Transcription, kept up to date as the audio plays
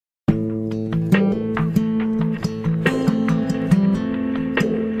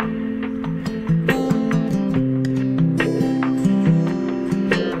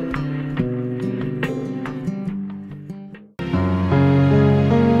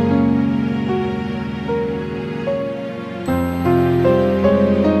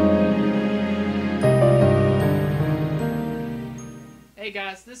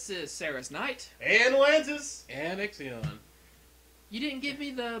is Sarah's Knight. And Lantis. And Ixion. You didn't give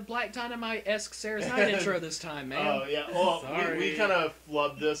me the Black Dynamite-esque Sarah's Knight intro this time, man. Oh, yeah. Well, Sorry. we kind of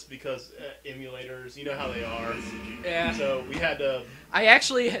flubbed this because emulators, you know how they are. Yeah. So we had to... I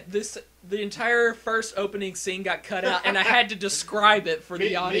actually, the entire first opening scene got cut out, and I had to describe it for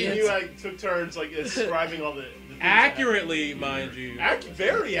the audience. Me and you took turns like describing all the things Accurately, mind you.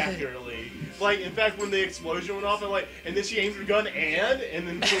 Very accurately. Like, in fact, when the explosion went off, and then she aimed her gun, and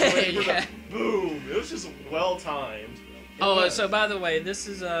then waiting for Yeah. the boom. It was just well timed. Oh, so by the way, this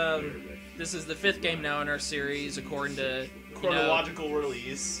is the 5th game now in our series, according to Chronological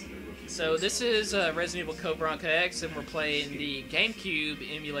release. So this is Resident Evil Code Veronica X, and we're playing the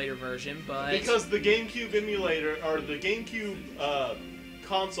GameCube emulator version, but... Because the GameCube emulator, or the GameCube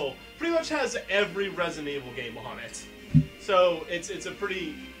console, pretty much has every Resident Evil game on it. So it's a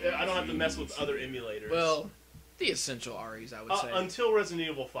pretty... I don't have to mess with other emulators. Well, the essential REs, I would say. Until Resident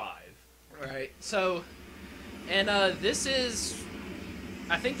Evil 5. Right, so... And this is...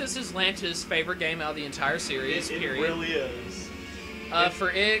 I think this is Lantis' favorite game out of the entire series, period. It really is. For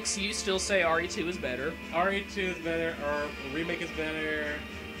Ix, you still say RE2 is better. RE2 is better, or Remake is better,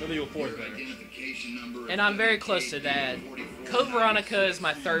 Resident Evil 4 is better. And I'm very close to that. Code Veronica is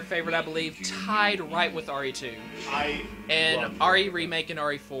my 3rd favorite, I believe, tied right with RE2. And RE Remake and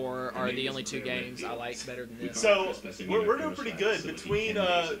RE4 are the only 2 games I like better than this. So, we're doing pretty good. Between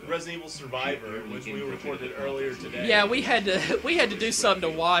Resident Evil Survivor, which we recorded earlier today. Yeah, we had to do something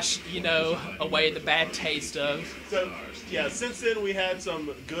to wash, away the bad taste of. So, yeah, since then we had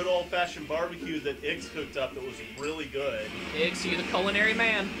some good old-fashioned barbecue that Ix cooked up that was really good. Ix, you the culinary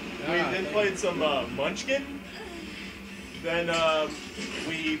man. We then played some Munchkin. Then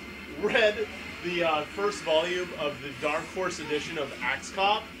we read the first volume of the Dark Horse edition of Axe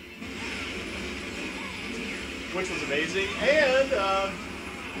Cop, which was amazing. And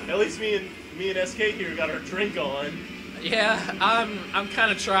at least me and SK here got our drink on. Yeah, I'm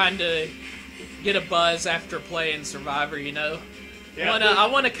kind of trying to get a buzz after playing Survivor, Yeah, I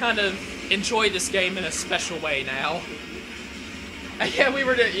want to kind of enjoy this game in a special way now.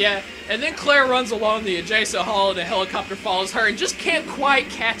 Yeah, and then Claire runs along the adjacent hall and a helicopter follows her and just can't quite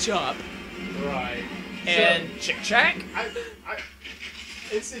catch up. Right. And so, chick-chack?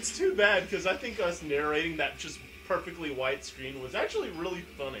 It's too bad, because I think us narrating that just perfectly white screen was actually really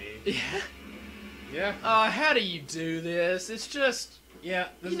funny. Yeah. Yeah. How do you do this? It's just... Yeah.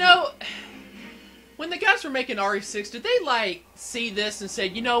 When the guys were making RE6, did they, see this and say,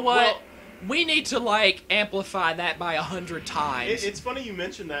 you know what? Well, we need to, amplify that by 100 times. It's funny you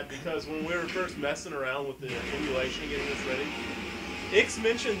mentioned that, because when we were first messing around with the emulation and getting this ready, Ix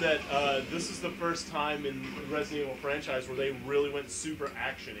mentioned that this is the first time in the Resident Evil franchise where they really went super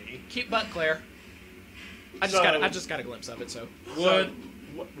action-y. Cute butt, Claire. I just got a glimpse of it, so.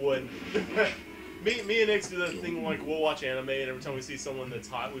 Would. Me and Ix do the thing we'll watch anime, and every time we see someone that's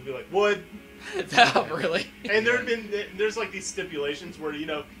hot, we'd be like, would. No, really. And there's these stipulations where you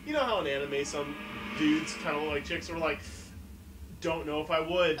know how in anime some dudes kind of look like chicks, or don't know if I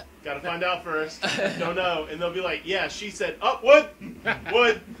would, gotta find out first, don't know, and they'll be like, yeah, she said, would.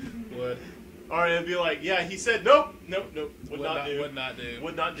 Or it'd be like, yeah, he said, nope, would not do.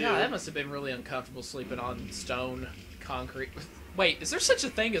 Yeah, that must have been really uncomfortable sleeping on stone concrete. Wait, is there such a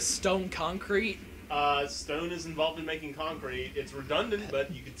thing as stone concrete? Stone is involved in making concrete. It's redundant,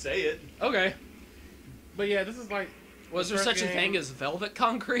 but you could say it. Okay. But yeah, this is Was there such a thing as velvet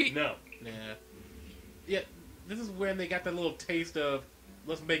concrete? No. Yeah, this is when they got that little taste of,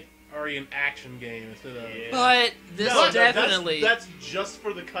 let's make RE an action game instead of... Yeah. But this definitely... That's just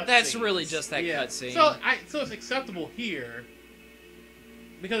for the cutscenes. That's really just that cutscene. So it's acceptable here,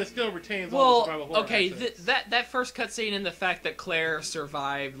 because it still retains all the survival horror aspects. That first cutscene and the fact that Claire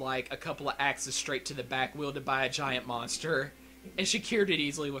survived a couple of axes straight to the back wielded by a giant monster, and she cured it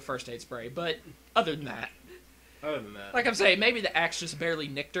easily with first aid spray. But other than that, like I'm saying, maybe the axe just barely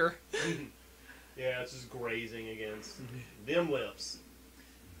nicked her. Yeah, it's just grazing against them lips.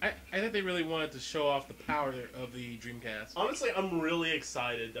 I think they really wanted to show off the power of the Dreamcast. Honestly, I'm really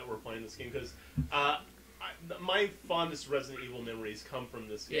excited that we're playing this game, because my fondest Resident Evil memories come from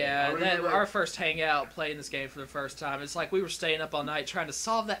this game. Yeah, our first hangout playing this game for the first time, it's like we were staying up all night trying to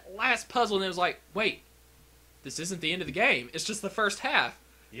solve that last puzzle, and it was like, wait, this isn't the end of the game. It's just the first half.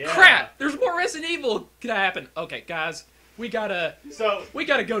 Yeah. Crap! There's more Resident Evil gonna happen. Okay, guys, we gotta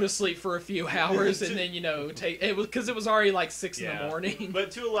go to sleep for a few hours, and then take it because it was already 6 in the morning.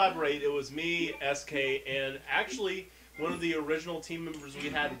 But to elaborate, it was me, SK, and actually one of the original team members we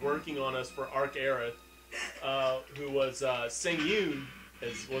had working on us for Arc Era, who was Sing Yoon,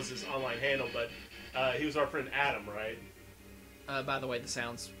 was his online handle, but he was our friend Adam, right? By the way, the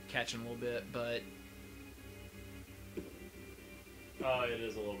sounds catching a little bit, but it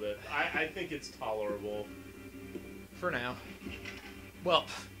is a little bit. I think it's tolerable for now. Well,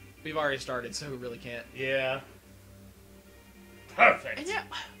 we've already started, so we really can't. Yeah. Perfect. And yeah,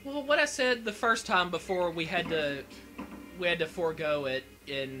 well, what I said the first time before we had to forego it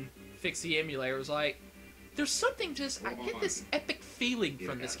and fix the emulator was like, there's something just, I get this epic feeling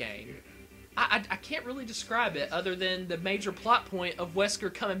from this game. I can't really describe it other than the major plot point of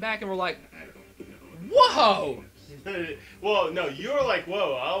Wesker coming back and we're like, whoa! Well, no, you were like,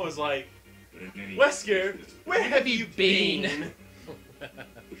 whoa. I was like, Wesker, where have you been?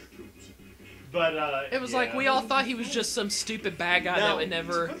 But it was like we all thought he was just some stupid bad guy that would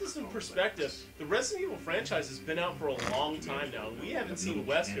never. To put this in perspective, the Resident Evil franchise has been out for a long time now. We haven't seen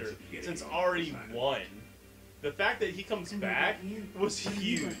Wesker since RE1. The fact that he comes back was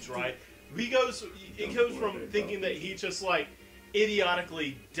huge, right? It goes from thinking that he just like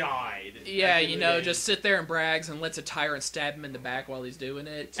idiotically died. Yeah, you know, just sit there and brags and lets a tyrant stab him in the back while he's doing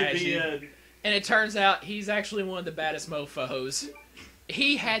it. And it turns out he's actually one of the baddest mofos.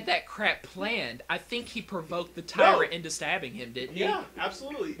 He had that crap planned. I think he provoked the tyrant into stabbing him, didn't he? Yeah,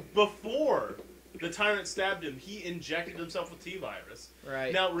 absolutely. Before the tyrant stabbed him, he injected himself with T-virus.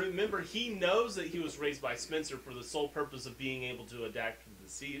 Right. Now, remember, he knows that he was raised by Spencer for the sole purpose of being able to adapt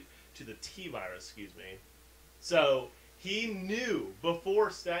to the T-virus, excuse me. So, he knew before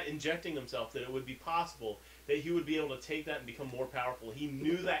injecting himself that it would be possible that he would be able to take that and become more powerful. He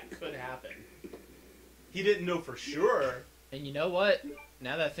knew that could happen. He didn't know for sure. And you know what?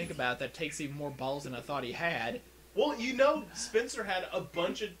 Now that I think about it, that takes even more balls than I thought he had. Well, you know, Spencer had a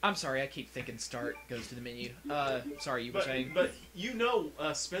bunch of... I'm sorry, I keep thinking start goes to the menu. Sorry, you were saying? But you know,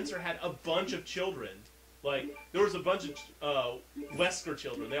 Spencer had a bunch of children. Like, there was a bunch of Wesker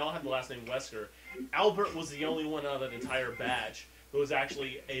children. They all had the last name Wesker. Albert was the only one out of that entire batch who was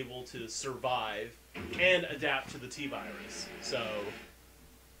actually able to survive and adapt to the T-virus. So...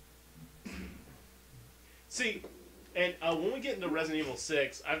 See... And when we get into Resident Evil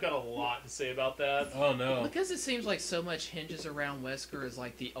 6, I've got a lot to say about that. Oh, no. Because it seems like so much hinges around Wesker as,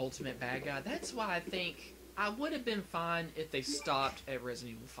 like, the ultimate bad guy. That's why I think I would have been fine if they stopped at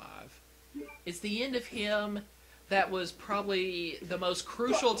Resident Evil 5. It's the end of him that was probably the most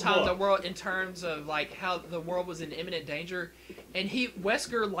crucial time in the world in terms of, like, how the world was in imminent danger. And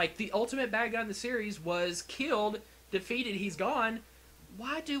Wesker, like, the ultimate bad guy in the series, was killed, defeated, he's gone.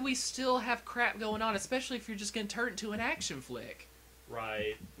 Why do we still have crap going on, especially if you're just going to turn it into an action flick?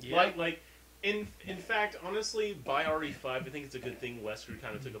 Right. Yeah. Like, in fact, honestly, by RE5, I think it's a good thing Wesker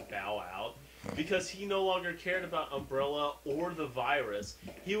kind of took a bow out, because he no longer cared about Umbrella or the virus.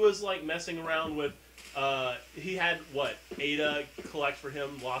 He was, like, messing around with, he had, Ada collect for him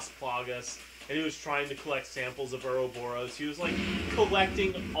Las Plagas, and he was trying to collect samples of Ouroboros. He was, like,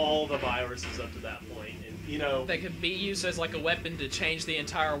 collecting all the viruses up to that point. And, you know... They could be used as, like, a weapon to change the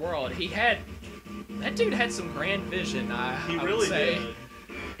entire world. That dude had some grand vision, He really would say. did.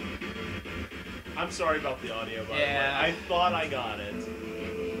 I'm sorry about the audio, by the way. I thought I got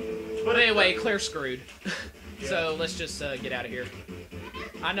it. But anyway, Claire's screwed. So, let's just get out of here.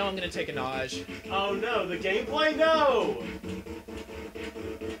 I know I'm going to take a nudge. Oh, no. The gameplay? No!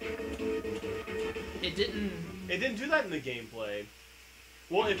 It didn't do that in the gameplay.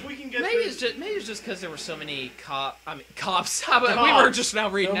 Well, if we can get maybe it's just because there were so many cops. We were just now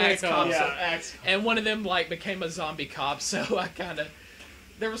reading Axe cops. Yeah, Axe. And one of them like became a zombie cop, so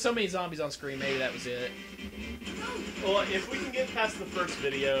there were so many zombies on screen. Maybe that was it. Well, if we can get past the first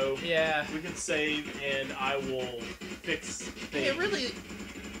video, yeah, we can save, and I will fix things.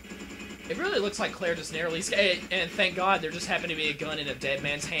 It really looks like Claire just narrowly escaped, and thank God there just happened to be a gun in a dead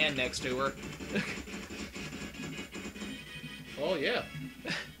man's hand next to her. Oh, yeah.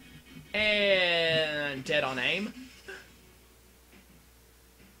 And dead on aim.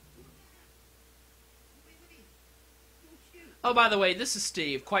 Oh, by the way, this is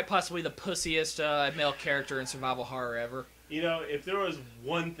Steve, quite possibly the pussiest male character in survival horror ever. You know, if there was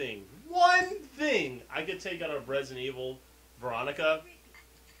one thing I could take out of Resident Evil, Veronica,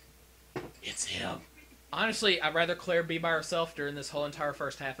 it's him. Honestly, I'd rather Claire be by herself during this whole entire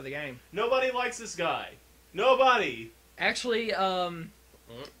first half of the game. Nobody likes this guy. Nobody. Actually,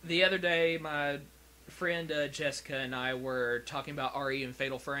 the other day, my friend Jessica and I were talking about RE and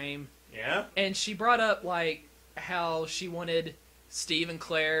Fatal Frame. Yeah? And she brought up, like, how she wanted Steve and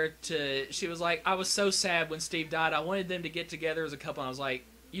Claire to... She was like, I was so sad when Steve died. I wanted them to get together as a couple. And I was like,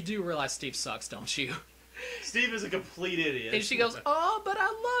 you do realize Steve sucks, don't you? Steve is a complete idiot. And she goes, oh, but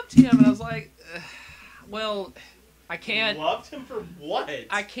I loved him. And I was like, well, I can't... Loved him for what?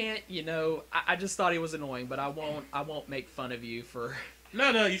 I can't, you know... I just thought he was annoying, but I won't make fun of you for...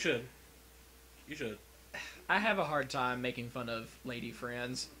 No, you should. You should. I have a hard time making fun of lady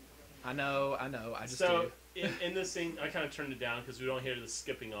friends. I know, I just so, do. in this scene, I kind of turned it down because we don't hear the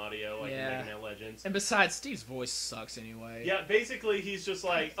skipping audio like in Mega Man Legends. And besides, Steve's voice sucks anyway. Yeah, basically he's just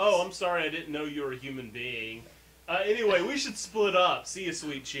like, oh, I'm sorry I didn't know you were a human being. Anyway, we should split up. See you,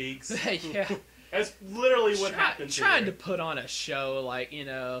 sweet cheeks. Yeah. That's literally what happened. Trying to put on a show, like, you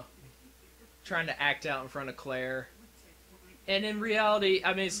know, trying to act out in front of Claire. And in reality,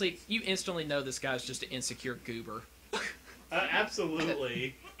 I mean, it's like, you instantly know this guy's just an insecure goober.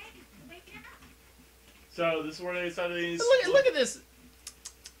 Absolutely. So, this is where they decided they need to look at this.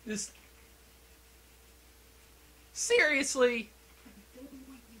 This. Seriously?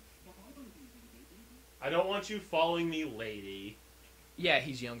 I don't want you following me, lady. Yeah,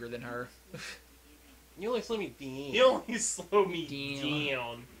 he's younger than her. You only slow me down. You only slow me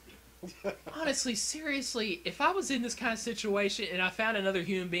down. Honestly, seriously, if I was in this kind of situation and I found another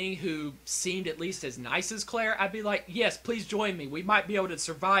human being who seemed at least as nice as Claire, I'd be like, yes, please join me. We might be able to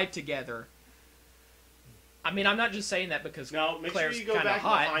survive together. I mean, I'm not just saying that because Claire's sure you go kind of back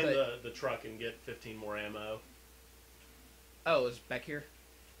hot. behind But... the truck and get 15 more ammo. Oh, it's back here?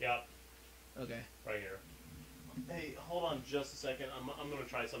 Yep. Okay. Right here. Hey, hold on just a second. I'm going to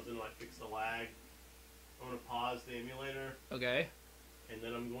try something like fix the lag. I'm going to pause the emulator. Okay. And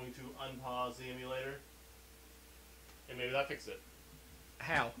then I'm going to unpause the emulator. And maybe that fixes it.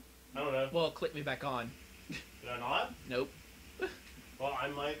 How? I don't know. Well, click me back on. Did I not? Nope. Well, I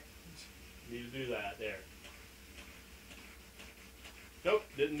might need to do that. There. Nope,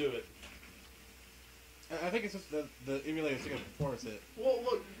 didn't do it. I think it's just the emulator's taking a performance hit. Well,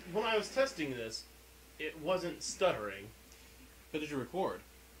 look, when I was testing this, it wasn't stuttering. But did you record?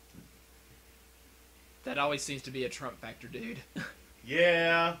 That always seems to be a Trump factor, dude.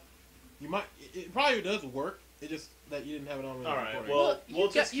 Yeah. You might. It probably does work. It just that you didn't have it on. All right. recording.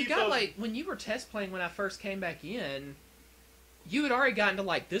 Well, you got like when you were test playing when I first came back in, you had already gotten to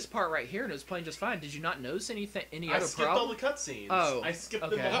like this part right here and it was playing just fine. Did you not notice anything? Any other skipped problem? all the cutscenes. Oh, I skipped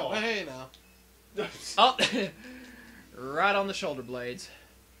okay. them all. Oh, hey now. Oh, right on the shoulder blades.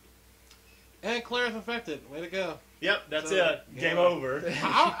 And Claire's affected. Way to go. Yep, that's So, it. Game over.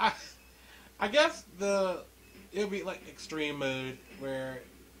 I guess it'll be like extreme mode where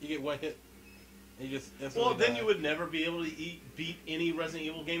you get one hit and you just instantly Well, then die. you would never be able to beat any Resident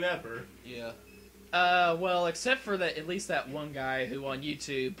Evil game ever. Yeah. Well, except for that, at least that one guy who on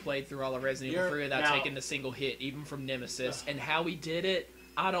YouTube played through all of Resident Evil 3 without taking a single hit, even from Nemesis. And how he did it,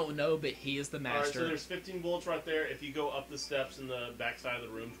 I don't know, but he is the master. Alright, so there's 15 bullets right there. If you go up the steps in the back side of the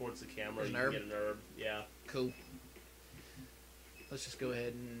room towards the camera, you can get an herb. Yeah. Cool. Let's just go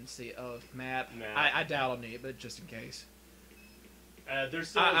ahead and see. Oh, map. Map. I doubt I'll need it, but just in case. There's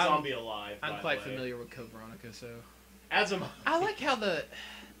still a zombie alive. I'm quite familiar with Code Veronica, so. As am I. I like how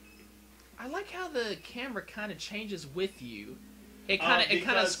the camera kind of changes with you. It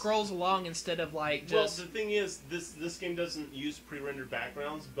kind of scrolls along instead of like just. Well, the thing is, this game doesn't use pre-rendered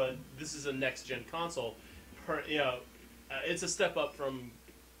backgrounds, but this is a next-gen console. It's a step up from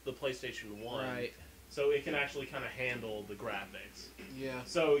the PlayStation 1. Right. So it can actually kind of handle the graphics. Yeah.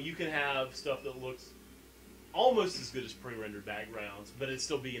 So you can have stuff that looks almost as good as pre-rendered backgrounds, but it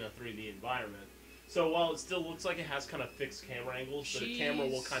still be in a 3D environment. So while it still looks like it has kind of fixed camera angles, the camera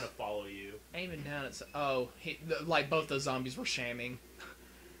will kind of follow you. Aiming down at... like both those zombies were shamming.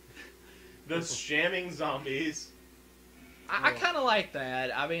 Those shamming zombies. I kind of like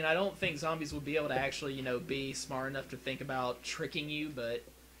that. I mean, I don't think zombies would be able to actually, be smart enough to think about tricking you, but...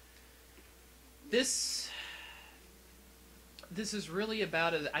 This is really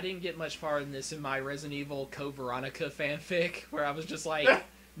about it. I didn't get much farther than this in my Resident Evil Code Veronica fanfic, where I was just like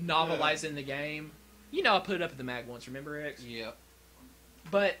novelizing the game. I put it up at the mag once. Remember, X? Yep.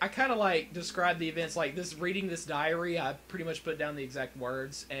 But I kind of like described the events like this. Reading this diary, I pretty much put down the exact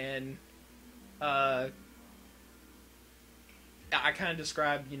words, and I kind of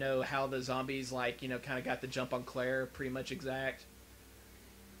described, how the zombies kind of got the jump on Claire, pretty much exact.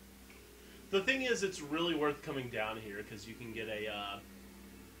 The thing is, it's really worth coming down here because you can get a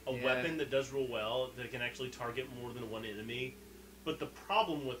weapon that does real well that can actually target more than one enemy. But the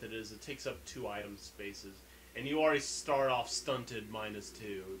problem with it is it takes up 2 item spaces, and you already start off stunted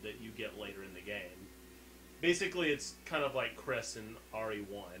 -2 that you get later in the game. Basically, it's kind of like Chris in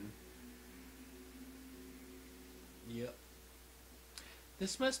RE1. Yep.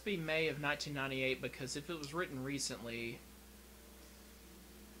 This must be May of 1998 because if it was written recently...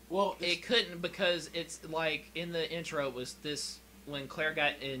 Well, it couldn't because it's like in the intro it was this when Claire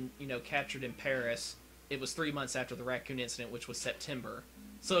got captured in Paris. It was 3 months after the raccoon incident, which was September.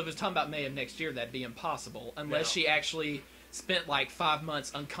 So if it was talking about May of next year, that'd be impossible unless she actually spent like 5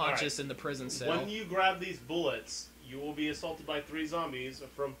 months unconscious in the prison cell. When you grab these bullets, you will be assaulted by 3 zombies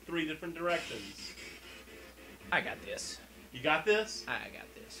from 3 different directions. I got this. You got this? I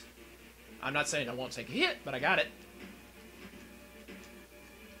got this. I'm not saying I won't take a hit, but I got it.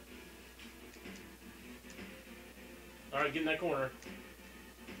 Alright, get in that corner.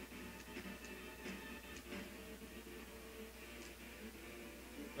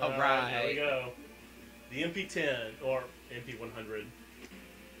 Alright. There we go. The MP10, or MP100.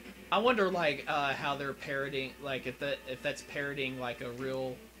 I wonder, like, how they're parroting, like, if that's parroting, like, a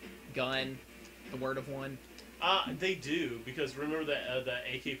real gun, the word of one. They do, because remember that the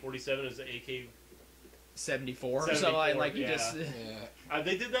AK-47 is the AK... 74, so like you yeah. just... Yeah.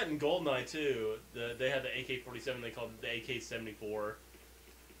 They did that in GoldenEye, too. They had the AK-47, they called it the AK-74.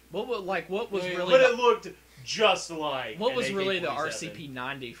 What was really... But it looked just like what was an really the AK-47.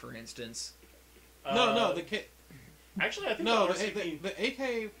 RCP-90, for instance? No, Actually, I think no, the RCP... the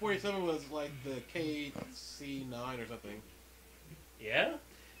AK-47 was like the KC-9 or something. Yeah?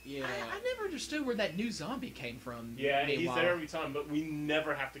 Yeah. I never understood where that new zombie came from. Yeah, meanwhile. he's there every time, but we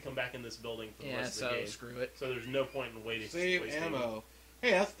never have to come back in this building for the rest of the game. Screw it. So there's no point in waiting. Save wasting. ammo.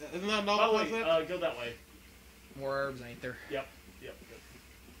 Hey, isn't that a novel Oh, wait, concept? go that way. More herbs, ain't there? Yep.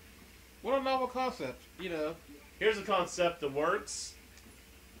 What a novel concept, you know. Here's a concept that works.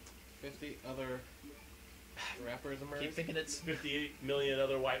 50 other rappers emerge. Keep thinking it's... 58 million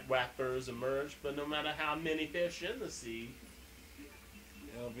other white rappers emerge, but no matter how many fish in the sea.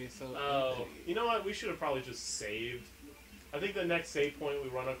 It'll be so... Oh, you know what? We should have probably just saved. I think the next save point we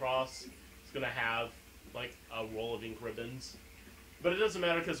run across is going to have, like, a roll of ink ribbons. But it doesn't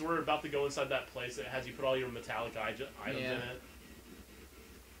matter because we're about to go inside that place that has you put all your metallic items in it.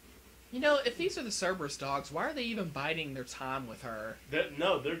 You know, if these are the Cerberus dogs, why are they even biding their time with her?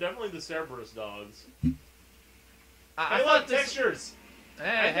 No, they're definitely the Cerberus dogs. I like this... textures!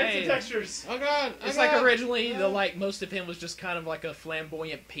 Hey. Some textures! Oh god! It's like originally, most of him was just kind of like a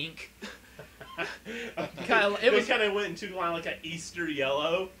flamboyant pink. They kind of went into like an Easter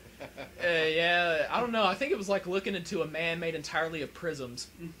yellow. Yeah, I don't know. I think it was like looking into a man made entirely of prisms.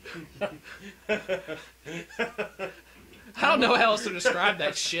 I don't know how else to describe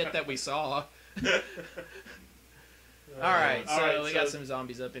that shit that we saw. Alright, so we got some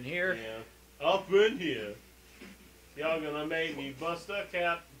zombies up in here. Yeah. Up in here. Y'all gonna make me bust a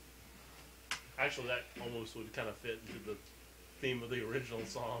cap. Actually, that almost would kind of fit into the theme of the original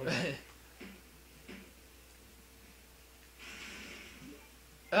song.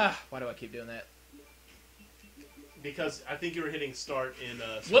 Why do I keep doing that? Because I think you were hitting start in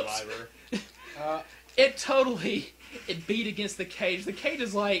Survivor. It beat against the cage. The cage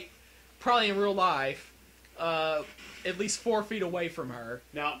is like, probably in real life, at least 4 feet away from her.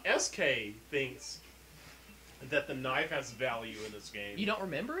 Now, SK thinks that the knife has value in this game. You don't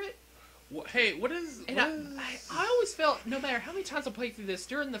remember it? Hey, what is... And I always felt, no matter how many times I played through this,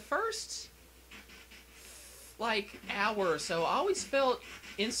 during the first, like, hour or so, I always felt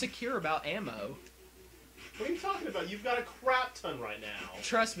insecure about ammo. What are you talking about? You've got a crap ton right now.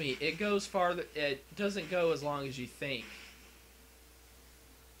 Trust me, it goes farther. It doesn't go as long as you think.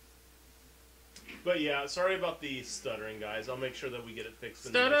 But yeah, sorry about the stuttering, guys. I'll make sure that we get it fixed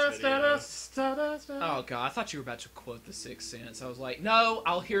in the next video. Stutter. Oh god, I thought you were about to quote The Sixth Sense. I was like, no,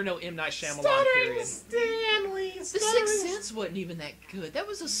 I'll hear no M. Night Shyamalan, period. Stanley! The Sixth Sense wasn't even that good. That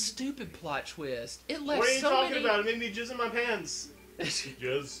was a stupid plot twist. It left What are you so talking many... about? It made me jizz in my pants.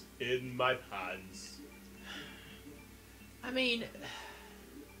 Jizz in my pants. I mean...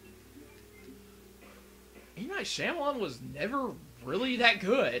 M. Night Shyamalan was never really that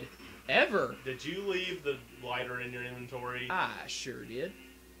good. Ever. Did you leave the lighter in your inventory? I sure did.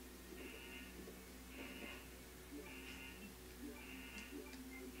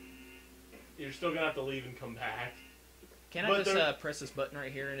 You're still gonna have to leave and come back. Can I just press this button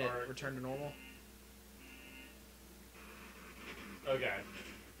right here and it return to normal? Okay.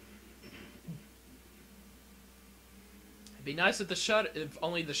 It'd be nice if if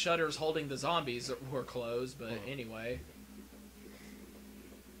only the shutters holding the zombies were closed, but anyway.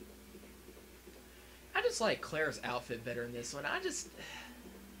 I just like Claire's outfit better in this one.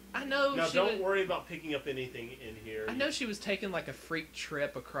 I know. Now, don't worry about picking up anything in here. I know she was taking like a freak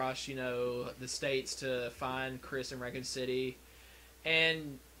trip across, the states to find Chris in Raccoon City,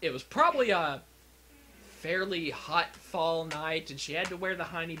 and it was probably a fairly hot fall night, and she had to wear the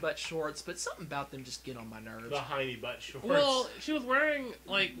hiney butt shorts. But something about them just get on my nerves. The hiney butt shorts. Well, she was wearing,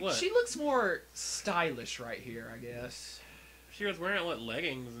 like, what? She looks more stylish right here, I guess. She was wearing, like,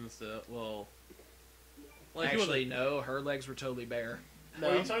 leggings and stuff. Well... Like, actually, no. Her legs were totally bare. No.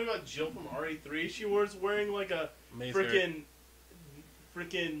 Are you talking about Jill from RE3? She was wearing like a freaking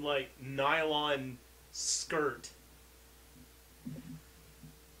like nylon skirt.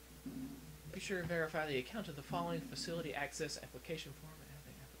 Be sure to verify the account of the following facility access application form.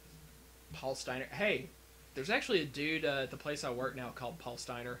 Paul Steiner. Hey, there's actually a dude at the place I work now called Paul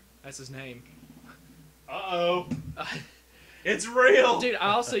Steiner. That's his name. Uh-oh. It's real! Dude,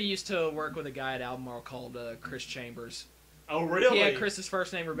 I also used to work with a guy at Albemarle called Chris Chambers. Oh, really? He had Chris's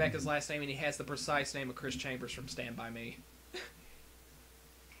first name, Rebecca's last name, and he has the precise name of Chris Chambers from Stand By Me.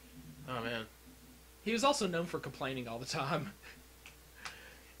 Oh, man. He was also known for complaining all the time.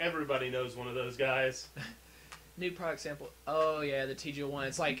 Everybody knows one of those guys. New product sample. Oh, yeah, the TG1.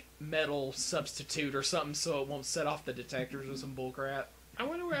 It's like metal substitute or something so it won't set off the detectors or some bullcrap. I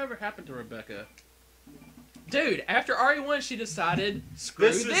wonder whatever happened to Rebecca. Dude, after RE1, she decided, screw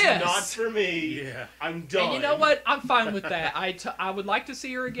this. This is not for me. Yeah. I'm done. And you know what? I'm fine with that. I would like to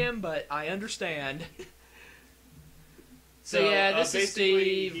see her again, but I understand. So yeah, this is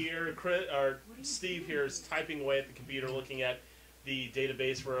Steve. Here, Steve here is typing away at the computer, looking at the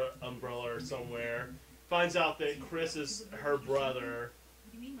database for Umbrella or somewhere. Finds out that Chris is her brother.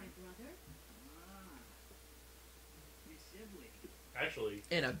 What do you mean, my brother? Your sibling. Actually.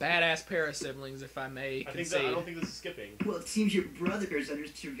 And a badass pair of siblings, if I may concede. I don't think this is skipping. Well, it seems your brother is under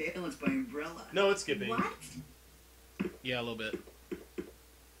surveillance by Umbrella. No, it's skipping. What? Yeah, a little bit.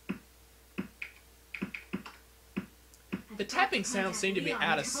 The tapping sounds seem to be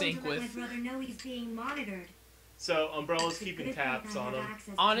out of sync with... My brother know he's being monitored. So, Umbrella's keeping tabs on him.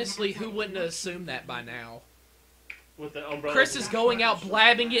 Honestly, who wouldn't have assumed that by now? With the Umbrella. Chris is going out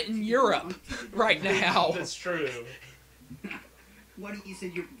blabbing it in Europe right now. That's true. Why don't you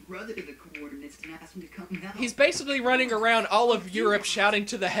send your brother the coordinates and ask him to come help? He's basically running around all of Europe shouting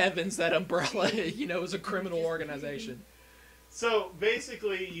to the heavens that Umbrella, is a criminal organization. So,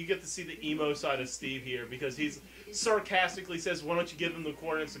 basically, you get to see the emo side of Steve here, because he's sarcastically says, why don't you give him the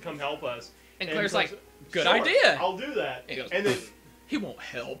coordinates to come help us? And Claire's like, good sure, idea. I'll do that. He goes, and then he won't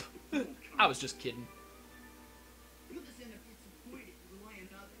help. I was just kidding. You'll just end up disappointed if you rely on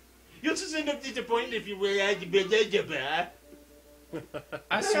others. you'll just end up disappointed if you rely on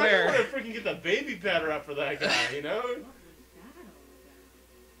I swear. I want to freaking get the baby powder up for that guy, you know?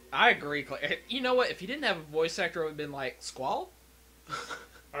 I agree, Claire. You know what? If he didn't have a voice actor, it would have been like, Squall?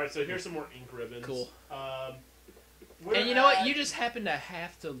 Alright, so here's some more ink ribbons. Cool. And And you know what? You just happen to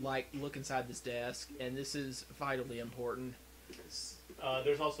have to, look inside this desk, and this is vitally important.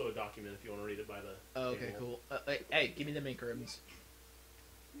 There's also a document if you want to read it by the Oh, okay, table. cool. Hey, give me the ink ribbons.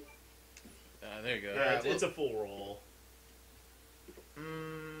 There you go. Yeah, it's a full roll.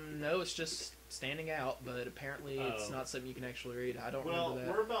 No, it's just standing out, but apparently it's not something you can actually read. I don't remember that.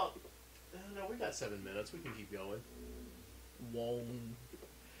 Well, we're about... No, we got 7 minutes. We can keep going. Whoa.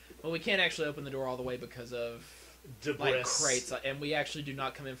 Well, we can't actually open the door all the way because of... Debris. Crates, and we actually do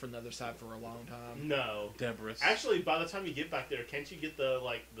not come in from the other side for a long time. No. Debris. Actually, by the time you get back there, can't you get the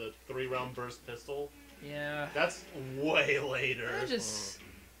 3-round burst pistol? Yeah. That's way later.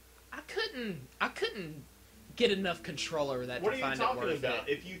 I couldn't get enough control over that What to are find you it talking worth about?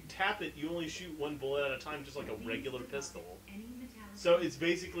 it. If you tap it, you only shoot one bullet at a time, just like a regular pistol. So it's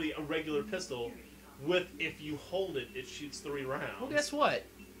basically a regular pistol with, if you hold it, it shoots 3 rounds. Well, guess what?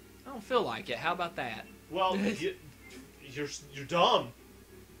 I don't feel like it. How about that? Well, you're dumb.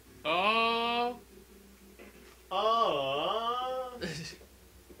 Oh.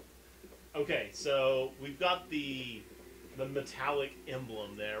 Okay, so we've got the metallic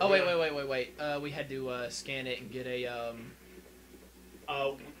emblem there. Oh, wait. We had to scan it and get a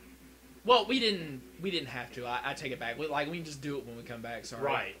Well, we didn't have to. I take it back. We can just do it when we come back. Sorry.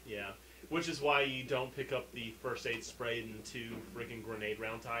 Right. Yeah. Which is why you don't pick up the first aid spray and 2 freaking grenade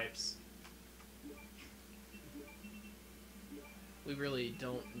round types. We really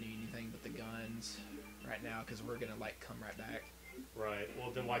don't need anything but the guns right now because we're gonna come right back. Right. Well,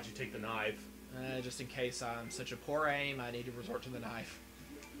 then why'd you take the knife? Just in case I'm such a poor aim, I need to resort to the knife.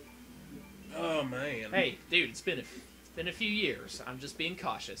 Oh man. Hey, dude, it's been a few years. I'm just being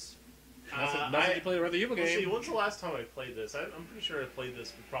cautious. That's if you play a rather evil game. See, when's the last time I played this? I'm pretty sure I played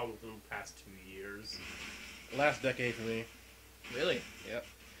this probably within the past 2 years. Last decade for me. Really? Yep.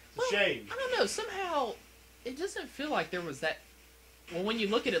 It's a shame. I don't know. Somehow, it doesn't feel like there was that. Well, when you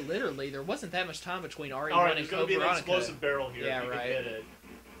look at it literally, there wasn't that much time between RE1 Alright, and there's Code going to be an Veronica. explosive barrel here Yeah, if you right. can hit it.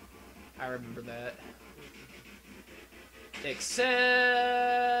 I remember that.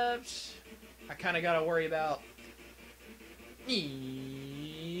 Except, I kind of got to worry about.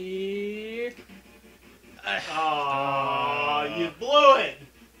 Aww, you blew it!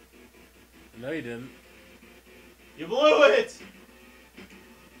 No, you didn't. You blew it!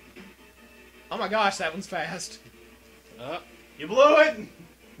 Oh my gosh, that one's fast. You blew it!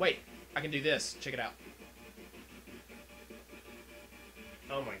 Wait, I can do this. Check it out.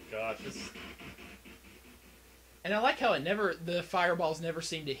 Oh my gosh. This... And I like how the fireballs never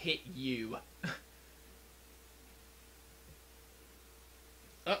seem to hit you.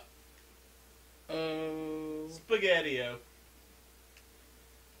 Spaghetti-o.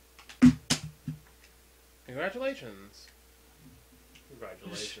 Congratulations.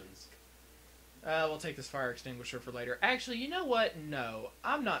 Congratulations. We'll take this fire extinguisher for later. Actually, you know what? No,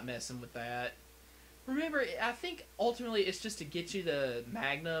 I'm not messing with that. Remember, I think ultimately it's just to get you the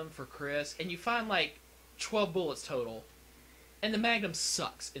Magnum for Chris, and you find like 12 bullets total. And the Magnum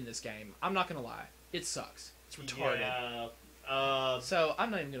sucks in this game. I'm not gonna lie. It sucks. It's retarded. Yeah. So,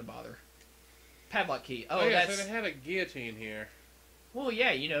 I'm not even gonna bother. Padlock key. Oh yeah, that's... so they had a guillotine here. Well,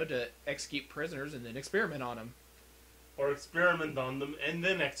 yeah, you know, to execute prisoners and then experiment on them. Or experiment on them and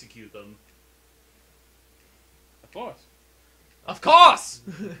then execute them. Of course. Of course!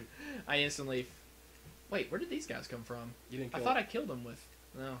 I instantly... Wait, where did these guys come from? You didn't I kill thought I killed them with...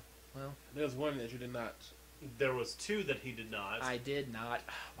 No, well... There was one that you did not. There was 2 that he did not. I did not.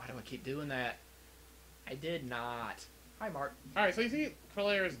 Why do I keep doing that? I did not. Hi, Mark. Alright, so you see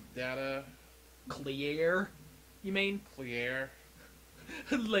Claire's data. Clear? You mean? Claire.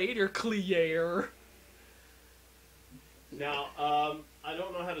 Later, Clear. Now, I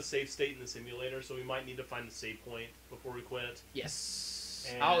don't know how to save state in the simulator, so we might need to find a save point before we quit. Yes.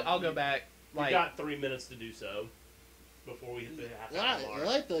 And I'll go back. We've Like, got 3 minutes to do so before we hit the half hour mark.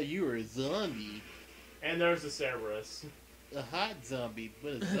 I thought you were a zombie. And there's the Cerberus. A hot zombie,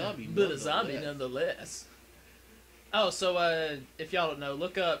 but a zombie. but a zombie nonetheless. Oh, so if y'all don't know,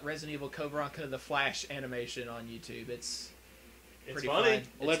 look up Resident Evil Code Veronica the Flash animation on YouTube. It's pretty funny. fun.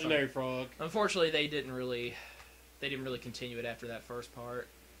 A legendary frog. Unfortunately, they didn't really continue it after that first part.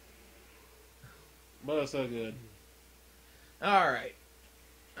 But it's so good. All right.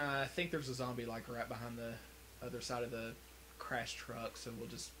 I think there's a zombie like right behind the other side of the crash truck, so we'll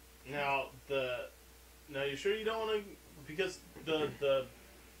just... Now, you sure you don't want to... Because the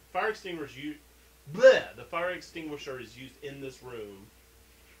fire extinguisher... The fire extinguisher is used in this room.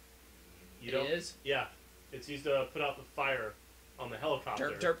 It is? Yeah. It's used to put out the fire on the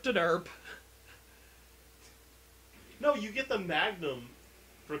helicopter. Derp, derp, derp. No, you get the Magnum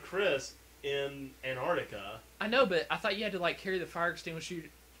for Chris in Antarctica. I know, but I thought you had to like carry the fire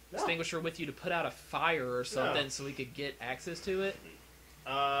extinguisher with you to put out a fire or something so we could get access to it.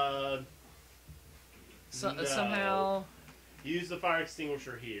 No. Somehow. Use the fire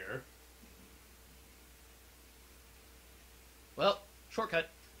extinguisher here. Well, shortcut.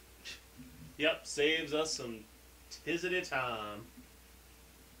 Yep, saves us some tizzity time.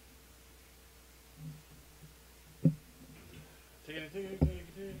 Take it.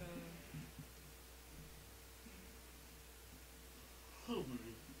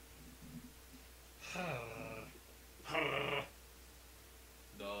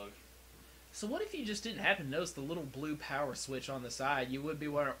 Dog. So what if you just didn't happen to notice the little blue power switch on the side? You would be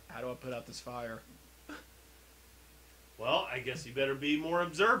wondering, how do I put out this fire? Well, I guess you better be more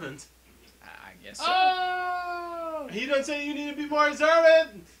observant. I guess so. Oh! He doesn't say you need to be more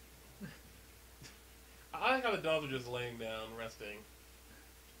observant! I like how the dogs are just laying down, resting.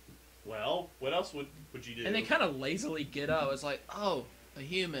 Well, what else would you do? And they kind of lazily get up. It's like, oh, a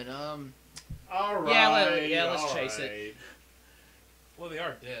human. Alright. Yeah, let's chase it. Well, they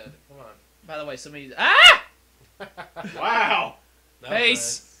are dead. Come on. By the way, somebody... Ah! Wow! That was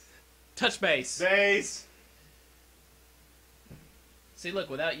Base! Touch base. Base! See,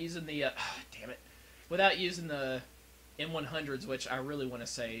 look, without using the... damn it. Without using the M100s, which I really want to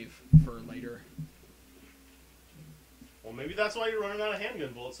save for later. Well, maybe that's why you're running out of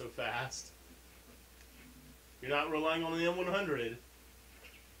handgun bullets so fast. You're not relying on the M100.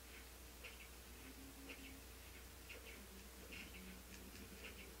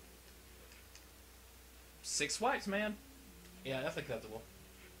 6 swipes, man. nice. Yeah, that's acceptable.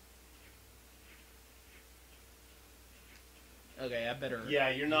 Okay, I better... Yeah,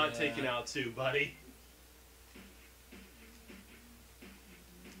 you're not taking out 2, buddy.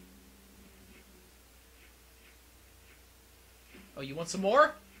 Oh, you want some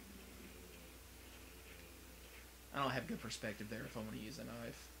more? I don't have good perspective there if I want to use a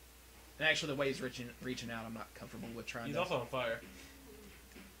knife. And actually, the way he's reaching out, I'm not comfortable with trying He's to... also on fire.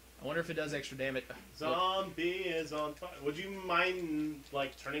 I wonder if it does extra damage. Zombie is on fire. Would you mind,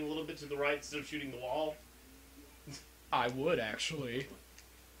 like, turning a little bit to the right instead of shooting the wall? I would, actually.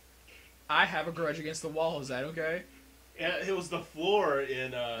 I have a grudge against the wall, is that okay? Yeah, it was the floor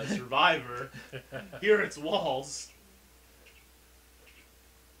in Survivor. Here it's walls.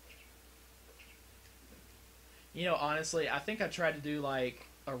 You know, honestly, I think I tried to do like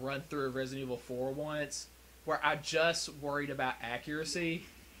a run through of Resident Evil 4 once, where I just worried about accuracy,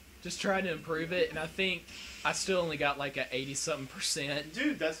 just trying to improve it, and I think I still only got like a 80-something%.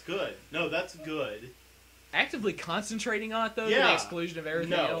 Dude, that's good. No, that's good. Actively concentrating on it though, to Yeah. the exclusion of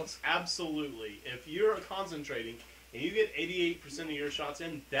everything else. Absolutely. If you're concentrating and you get 88% of your shots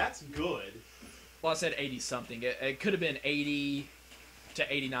in, that's good. Well, I said 80-something. It could have been 80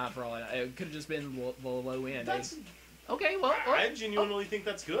 to 89 for all I know. It could have just been the low end. That's. Okay, well, I genuinely think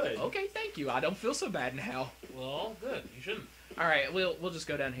that's good. okay, thank you. I don't feel so bad now. Well, good. You shouldn't. All right, we'll just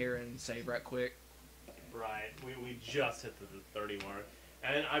go down here and save right quick. Right. We just hit the 30 mark.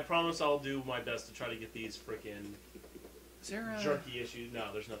 And I promise I'll do my best to try to get these freaking Is there a... jerky issues.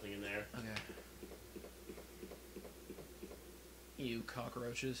 No, there's nothing in there. Okay. You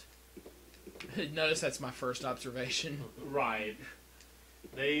cockroaches. Notice that's my first observation. Right.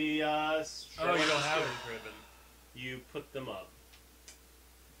 They, Oh, you don't have it driven. You put them up.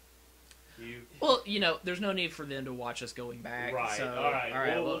 You... Well, you know, there's no need for them to watch us going back. Right. So, All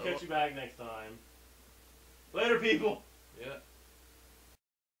right. We'll catch you back next time. Later, people. Yeah.